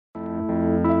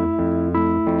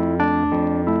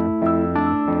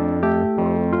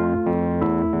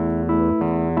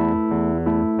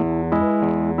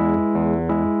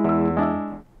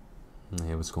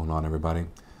what's going on, everybody?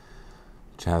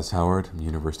 Chaz Howard, I'm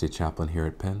University Chaplain here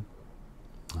at Penn.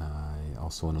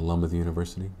 Also an alum of the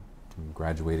university.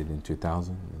 Graduated in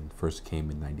 2000 and first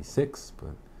came in '96,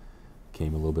 but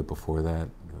came a little bit before that,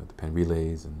 the Penn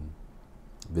Relays and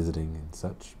visiting and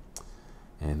such.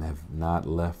 And have not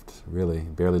left, really,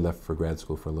 barely left for grad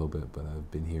school for a little bit, but I've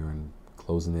been here and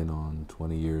closing in on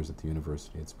 20 years at the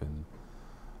university. It's been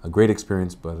a great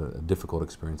experience, but a difficult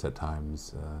experience at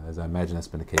times, as I imagine that's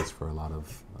been the case for a lot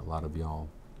of y'all.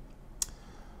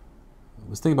 I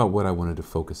was thinking about what I wanted to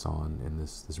focus on in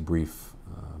this brief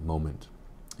moment,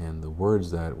 and the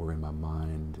words that were in my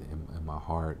mind, in my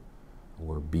heart,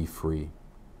 were "be free."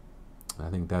 And I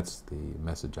think that's the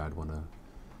message I'd want to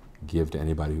give to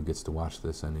anybody who gets to watch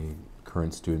this, any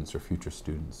current students or future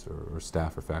students or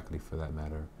staff or faculty for that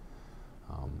matter.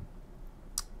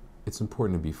 It's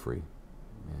important to be free.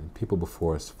 And people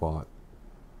before us fought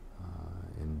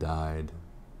and died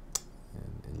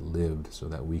and lived so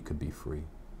that we could be free.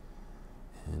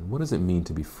 And what does it mean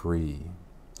to be free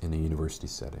in a university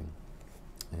setting?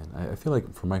 And I feel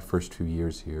like for my first 2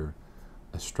 years here,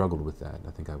 I struggled with that.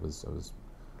 I think I was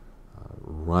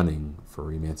running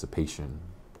for emancipation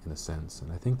in a sense.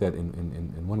 And I think that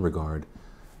in one regard,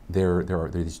 there are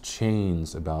these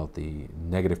chains about the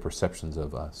negative perceptions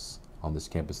of us on this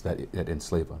campus that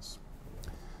enslave us.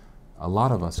 A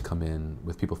lot of us come in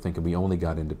with people thinking we only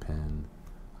got into Penn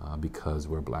because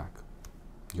we're black.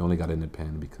 You only got into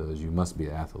Penn because you must be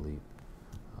an athlete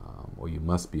or you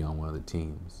must be on one of the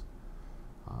teams.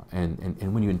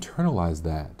 And when you internalize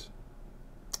that,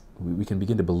 we can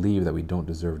begin to believe that we don't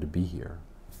deserve to be here.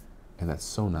 And that's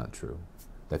so not true.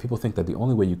 That people think that the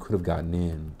only way you could have gotten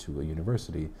into a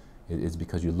university is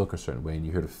because you look a certain way and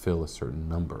you're here to fill a certain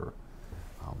number.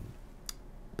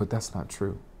 But that's not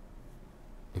true.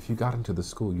 If you got into the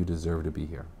school, you deserve to be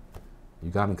here.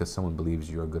 You got in because someone believes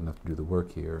you're good enough to do the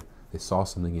work here. They saw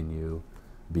something in you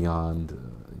beyond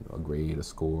a grade, a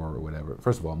score, or whatever.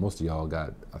 First of all, most of y'all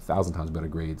got 1,000 times better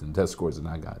grades and test scores than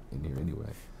I got in here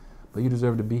anyway. But you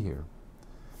deserve to be here.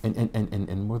 And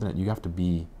more than that, you have to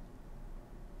be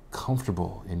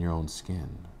comfortable in your own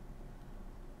skin,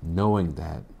 knowing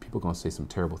that people are going to say some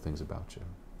terrible things about you.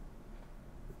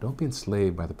 Don't be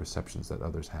enslaved by the perceptions that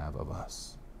others have of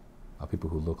us, of people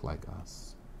who look like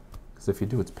us. Because if you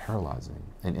do, it's paralyzing.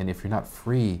 And if you're not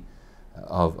free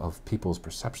of people's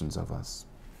perceptions of us,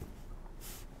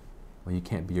 well, you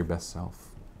can't be your best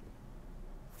self.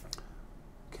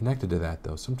 Connected to that,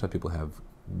 though, sometimes people have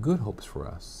good hopes for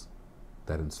us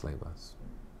that enslave us.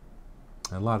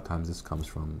 And a lot of times this comes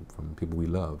from people we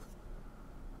love,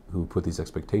 who put these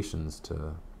expectations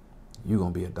to, you're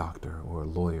going to be a doctor or a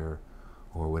lawyer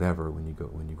or whatever when you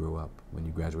grow up, when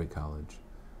you graduate college.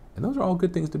 And those are all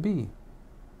good things to be,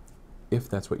 if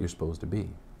that's what you're supposed to be.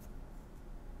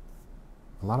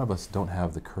 A lot of us don't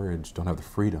have the courage, don't have the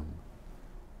freedom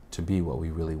to be what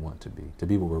we really want to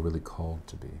be what we're really called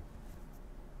to be.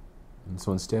 And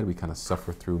so instead we kind of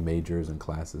suffer through majors and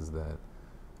classes that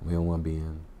we don't want to be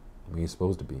in, we ain't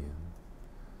supposed to be in.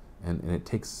 And it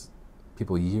takes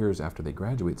people years after they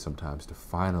graduate sometimes to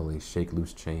finally shake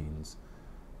loose chains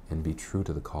and be true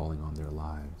to the calling on their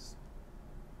lives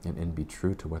and be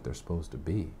true to what they're supposed to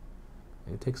be.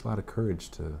 And it takes a lot of courage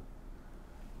to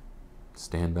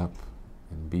stand up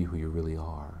and be who you really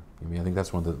are. I mean, I think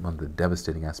that's one of the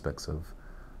devastating aspects of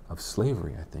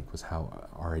slavery, I think, was how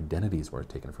our identities were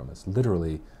taken from us.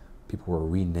 Literally, people were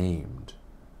renamed,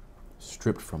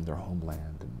 stripped from their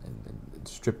homeland and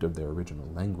stripped of their original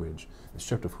language, and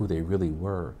stripped of who they really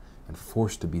were, and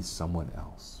forced to be someone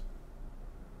else.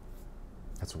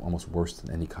 That's almost worse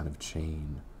than any kind of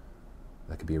chain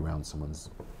that could be around someone's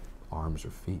arms or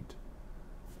feet.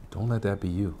 Don't let that be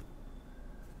you.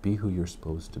 Be who you're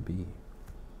supposed to be.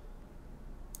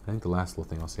 I think the last little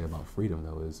thing I'll say about freedom,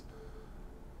 though, is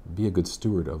be a good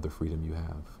steward of the freedom you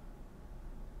have.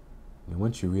 And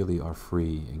once you really are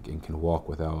free and can walk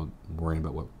without worrying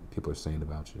about what people are saying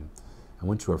about you, and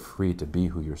once you are free to be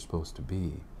who you're supposed to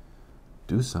be,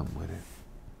 do something with it.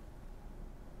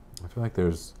 I feel like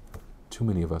there's too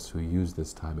many of us who use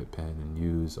this time at Penn and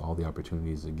use all the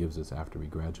opportunities it gives us after we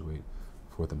graduate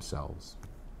for themselves.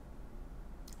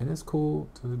 And it's cool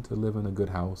to live in a good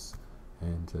house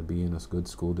and to be in a good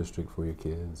school district for your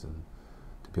kids and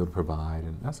to be able to provide,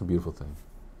 and that's a beautiful thing.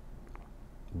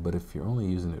 But if you're only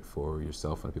using it for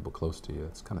yourself and people close to you,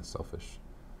 it's kind of selfish.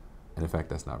 And in fact,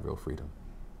 that's not real freedom.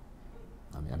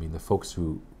 I mean, the folks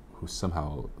who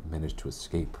somehow managed to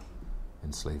escape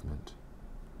enslavement,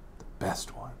 the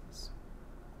best ones,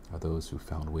 are those who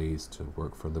found ways to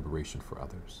work for liberation for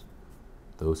others.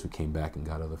 Those who came back and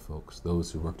got other folks.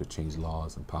 Those who worked to change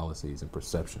laws and policies and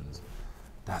perceptions.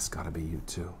 That's got to be you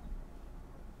too.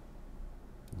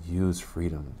 Use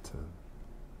freedom to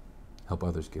help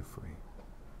others get free.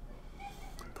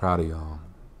 Proud of y'all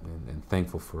and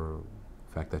thankful for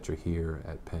the fact that you're here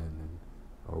at Penn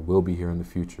or will be here in the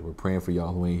future. We're praying for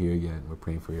y'all who ain't here yet, and we're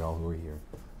praying for y'all who are here.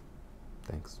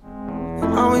 Thanks.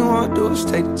 And all we want to do is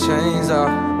take the chains off.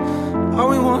 All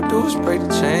we want to do is break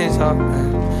the chains off,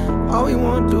 man. All we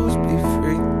want to do is be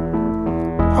free.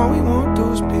 All we want to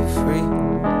do is be free.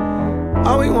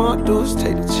 All we want to do is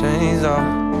take the chains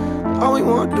off. All we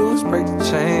want to do is break the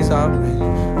chains off,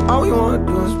 man. All we want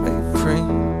to do is be free.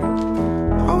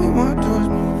 All we want to do is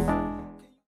be free.